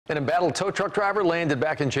An embattled tow truck driver landed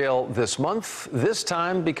back in jail this month, this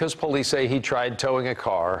time because police say he tried towing a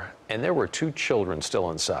car and there were 2 children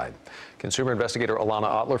still inside. Consumer investigator Alana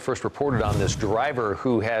Otler first reported on this driver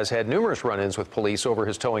who has had numerous run-ins with police over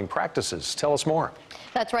his towing practices. Tell us more.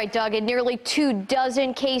 That's right, Doug. In nearly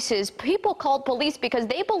 24 cases, people called police because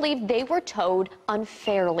they believed they were towed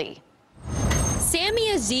unfairly.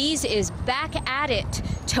 Sami Aziz is back at it,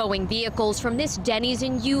 towing vehicles from this Denny's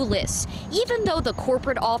in Euless, even though the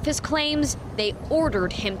corporate office claims they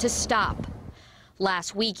ordered him to stop.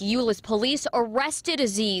 Last week, Euless Police arrested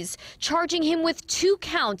Aziz, charging him with 2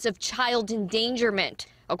 counts of child endangerment.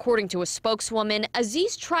 According to a spokeswoman,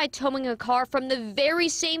 Aziz tried towing a car from the very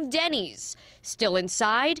same Denny's. Still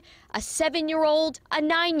inside, a 7-year-old, a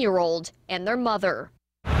 9-year-old, and their mother.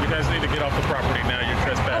 You guys need to get off the property now. You're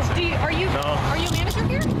trespassing. Are you a manager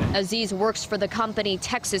here? Aziz works for the company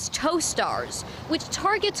Texas Tow Stars, which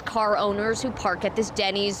targets car owners who park at this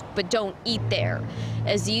Denny's but don't eat there.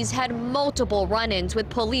 Aziz had multiple run-ins with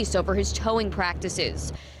police over his towing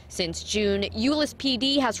practices. Since June, Euless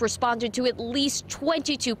PD has responded to at least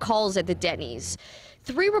 22 calls at the Denny's.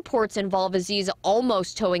 3 reports involve Aziz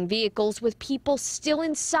almost towing vehicles with people still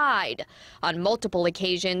inside. On multiple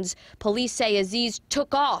occasions, police say Aziz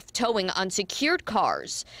took off towing unsecured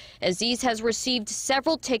cars. Aziz has received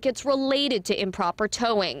several tickets related to improper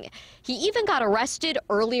towing. He even got arrested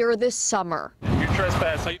earlier this summer. You're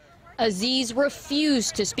trespassing. Aziz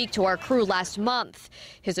refused to speak to our crew last month.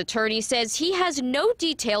 His attorney says he has no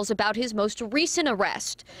details about his most recent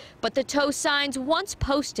arrest, but the tow signs once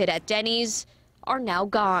posted at Denny's are now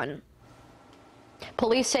gone.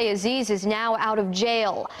 Police say Aziz is now out of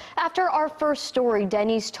jail. After our first story,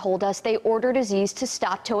 Denny's told us they ordered Aziz to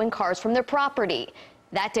stop towing cars from their property.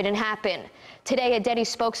 That didn't happen. Today, a Denny's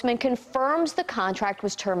spokesman confirms the contract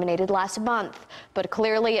was terminated last month. But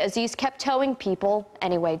clearly, Aziz kept towing people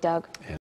anyway, Doug.